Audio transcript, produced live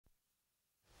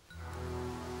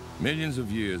Millions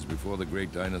of years before the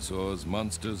great dinosaurs,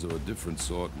 monsters of a different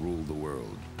sort ruled the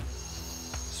world.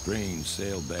 Strange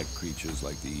sail-back creatures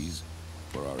like these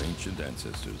were our ancient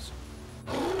ancestors.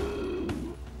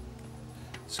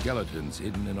 Skeletons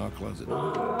hidden in our closet.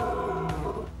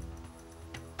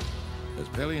 As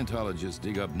paleontologists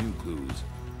dig up new clues,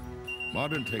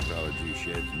 modern technology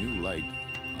sheds new light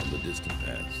on the distant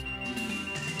past.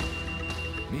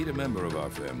 Meet a member of our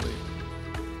family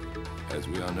as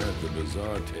we unearth the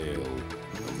bizarre tale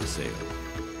of the sail.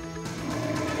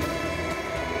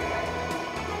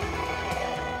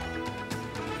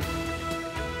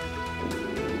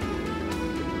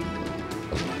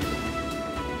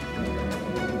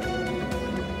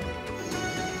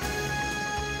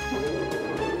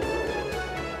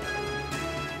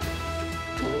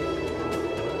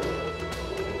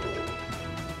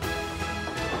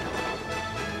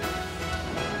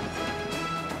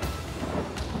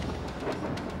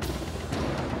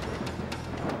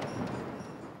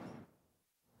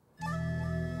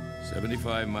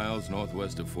 "75 miles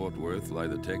northwest of Fort Worth lie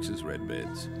the Texas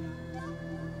Redbeds.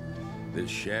 This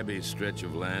shabby stretch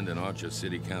of land in Archer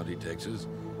City County, Texas,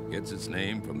 gets its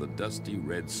name from the dusty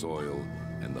red soil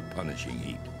and the punishing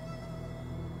heat.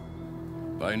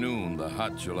 By noon, the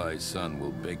hot July sun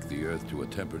will bake the earth to a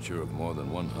temperature of more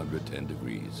than 110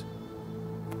 degrees.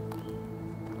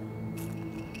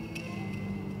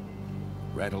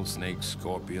 Rattlesnakes,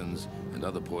 scorpions, and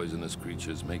other poisonous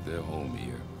creatures make their home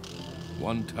here.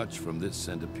 One touch from this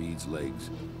centipede's legs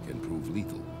can prove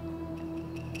lethal.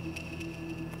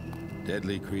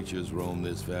 Deadly creatures roam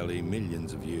this valley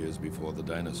millions of years before the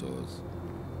dinosaurs.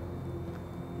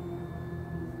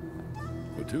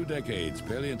 For 2 decades,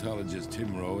 paleontologist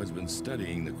Tim Rowe has been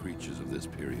studying the creatures of this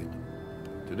period.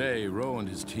 Today, Rowe and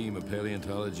his team of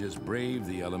paleontologists brave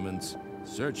the elements,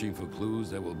 searching for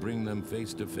clues that will bring them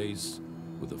face to face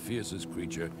with the fiercest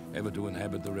creature ever to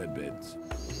inhabit the redbeds,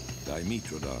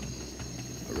 Dimetrodon,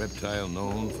 a reptile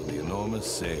known for the enormous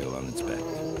sail on its back.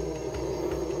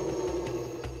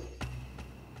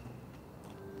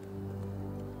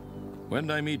 When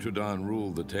Dimetrodon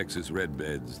ruled the Texas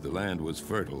redbeds, the land was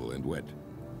fertile and wet.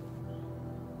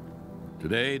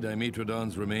 Today,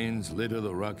 Dimetrodon's remains litter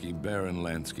the rocky, barren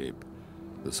landscape.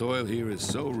 The soil here is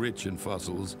so rich in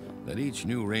fossils that each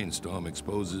new rainstorm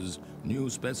exposes new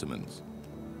specimens.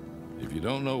 If you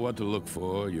don't know what to look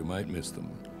for, you might miss them.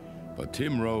 But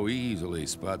Tim Rowe easily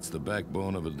spots the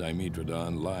backbone of a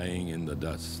Dimetrodon lying in the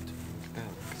dust. Look at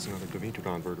that. It's another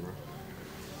Dimetrodon vertebra.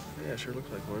 Yeah, sure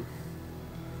looks like one.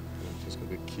 Just a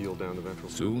big keel down the ventral.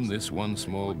 Soon, this one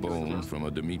small bone from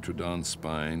a Dimetrodon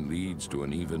spine leads to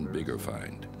an even bigger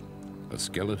find. A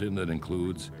skeleton that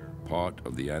includes part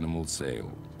of the animal's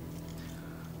sail.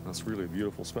 That's really a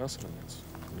beautiful specimen. It's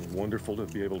wonderful to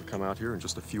be able to come out here in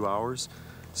just a few hours,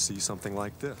 see something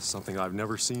like this, something I've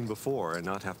never seen before, and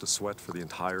not have to sweat for the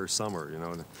entire summer, you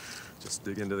know, and just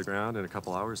dig into the ground in a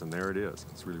couple hours, and there it is.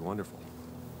 It's really wonderful.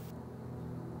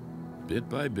 Bit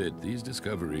by bit, these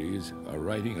discoveries are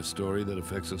writing a story that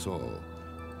affects us all.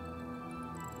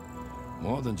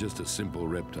 More than just a simple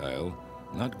reptile,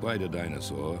 not quite a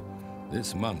dinosaur,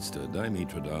 this monster,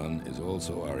 Dimetrodon, is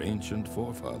also our ancient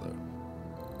forefather.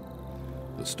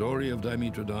 The story of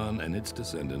Dimetrodon and its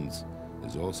descendants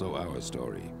is also our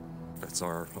story. It's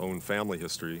our own family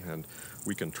history, and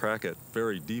we can track it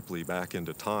very deeply back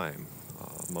into time.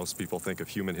 Most people think of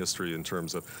human history in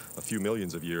terms of a few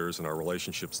millions of years and our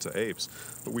relationships to apes,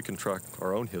 but we can track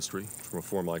our own history from a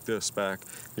form like this back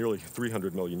nearly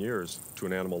 300 million years to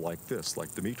an animal like this, like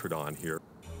Dimetrodon here.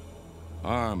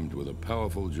 Armed with a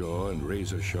powerful jaw and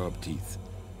razor-sharp teeth,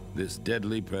 this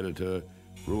deadly predator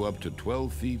grew up to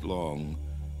 12 feet long,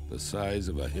 the size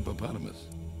of a hippopotamus.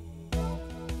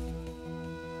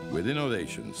 With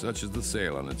innovations such as the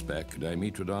sail on its back,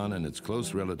 Dimetrodon and its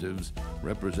close relatives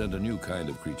represent a new kind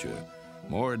of creature,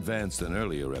 more advanced than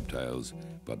earlier reptiles,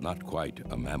 but not quite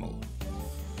a mammal.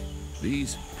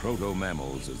 These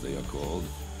proto-mammals, as they are called,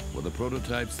 were the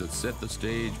prototypes that set the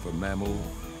stage for mammal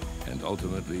and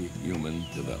ultimately human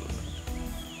development.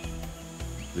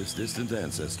 This distant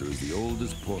ancestor is the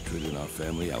oldest portrait in our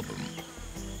family album.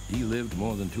 He lived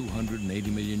more than 280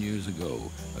 million years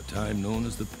ago, a time known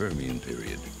as the Permian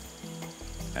period.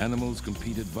 Animals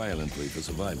competed violently for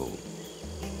survival.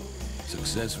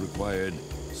 Success required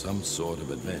some sort of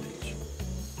advantage.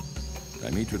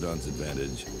 Dimetrodon's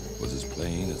advantage was as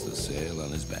plain as the sail on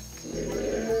his back.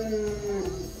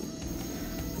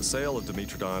 The sail of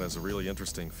Dimetrodon is a really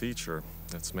interesting feature.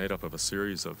 It's made up of a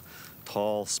series of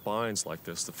tall spines like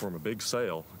this that form a big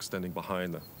sail extending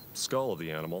behind the skull of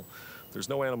the animal. There's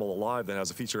no animal alive that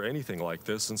has a feature anything like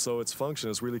this, and so its function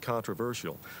is really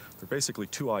controversial. There are basically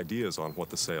two ideas on what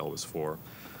the sail is for.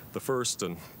 The first,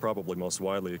 and probably most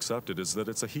widely accepted, is that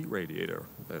it's a heat radiator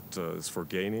that is for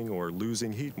gaining or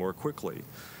losing heat more quickly.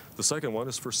 The second one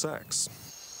is for sex.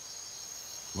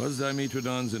 Was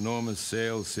Dimetrodon's enormous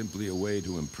sail simply a way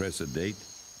to impress a date?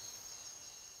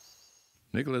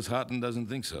 Nicholas Houghton doesn't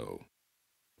think so.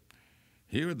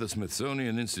 Here at the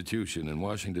Smithsonian Institution in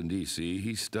Washington, D.C.,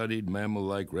 he studied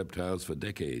mammal-like reptiles for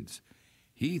decades.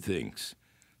 He thinks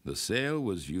the sail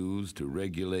was used to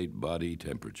regulate body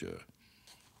temperature.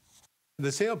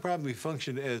 The sail probably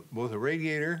functioned as both a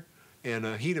radiator and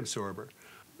a heat absorber.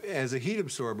 As a heat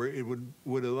absorber, it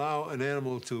would allow an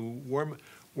animal to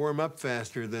warm up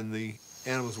faster than the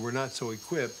animals were not so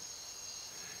equipped.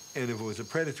 And if it was a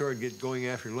predator, it'd get going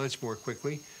after lunch more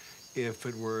quickly. If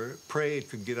it were prey, it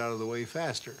could get out of the way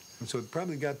faster. And so it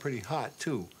probably got pretty hot,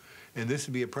 too. And this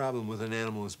would be a problem with an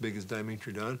animal as big as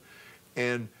Dimetrodon.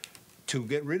 And to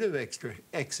get rid of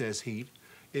excess heat,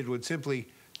 it would simply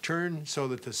turn so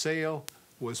that the sail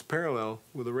was parallel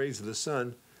with the rays of the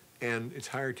sun, and its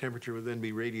higher temperature would then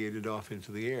be radiated off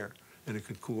into the air, and it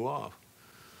could cool off.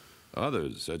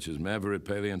 Others, such as maverick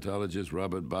paleontologist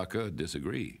Robert Baca,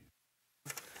 disagree.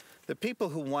 The people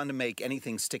who want to make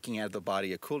anything sticking out of the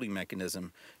body a cooling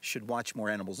mechanism should watch more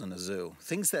animals in a zoo.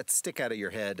 Things that stick out of your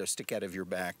head or stick out of your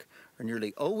back are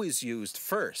nearly always used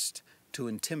first to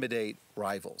intimidate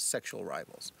rivals, sexual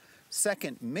rivals.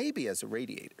 Second, maybe as a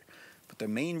radiator. But the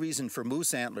main reason for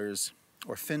moose antlers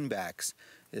or finbacks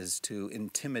is to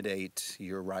intimidate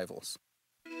your rivals.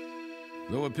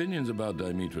 Though opinions about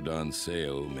Dimetrodon's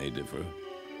sail may differ,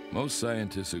 most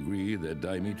scientists agree that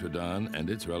Dimetrodon and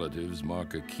its relatives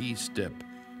mark a key step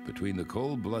between the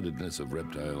cold-bloodedness of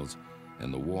reptiles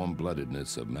and the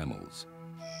warm-bloodedness of mammals.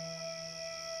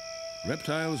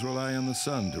 Reptiles rely on the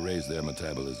sun to raise their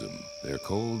metabolism. They're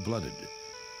cold-blooded.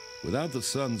 Without the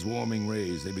sun's warming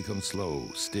rays, they become slow,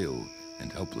 still,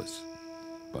 and helpless.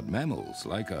 But mammals,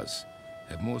 like us,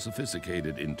 have more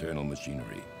sophisticated internal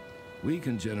machinery. We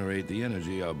can generate the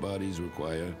energy our bodies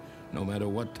require no matter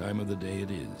what time of the day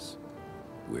it is.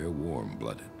 We're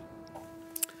warm-blooded.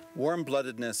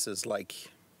 Warm-bloodedness is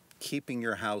like keeping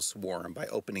your house warm by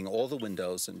opening all the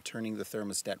windows and turning the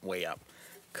thermostat way up,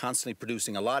 constantly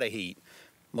producing a lot of heat,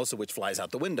 most of which flies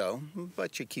out the window,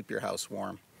 but you keep your house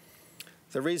warm.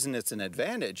 The reason it's an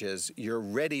advantage is you're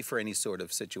ready for any sort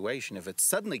of situation. If it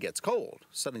suddenly gets cold,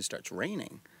 suddenly starts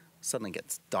raining, suddenly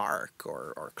gets dark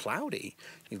or cloudy,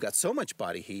 you've got so much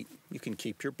body heat, you can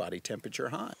keep your body temperature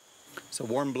high. So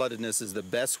warm-bloodedness is the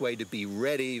best way to be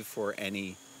ready for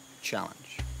any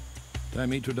challenge.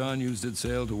 Dimetrodon used its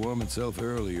sail to warm itself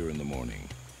earlier in the morning.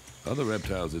 Other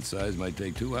reptiles its size might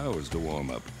take 2 hours to warm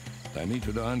up.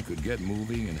 Dimetrodon could get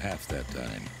moving in half that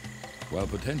time. While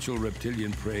potential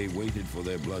reptilian prey waited for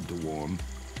their blood to warm,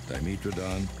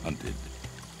 Dimetrodon hunted.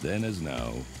 Then as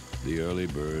now, the early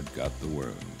bird got the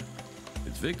worm.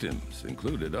 Its victims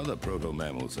included other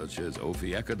proto-mammals such as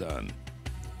Ophiachodon.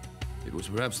 It was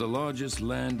perhaps the largest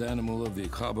land animal of the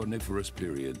Carboniferous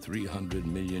period 300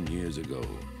 million years ago.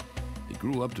 It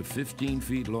grew up to 15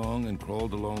 feet long and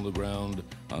crawled along the ground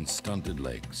on stunted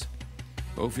legs.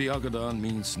 Ophiachodon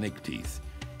means snake teeth.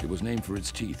 It was named for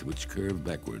its teeth, which curved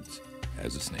backwards,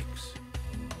 as a snake's.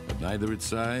 But neither its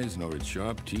size nor its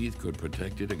sharp teeth could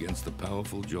protect it against the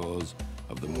powerful jaws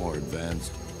of the more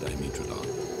advanced Dimetrodon.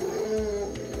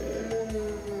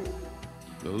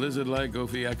 The lizard-like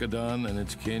Ophiachodon and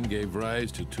its kin gave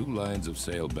rise to 2 lines of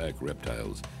sailback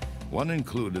reptiles. One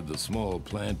included the small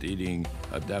plant-eating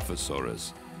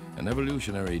Adaphosaurus, an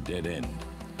evolutionary dead end.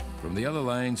 From the other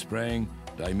line sprang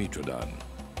Dimetrodon.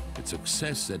 Its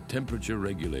success at temperature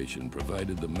regulation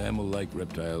provided the mammal-like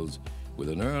reptiles with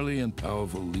an early and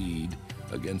powerful lead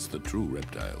against the true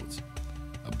reptiles.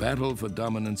 A battle for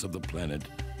dominance of the planet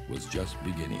was just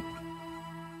beginning.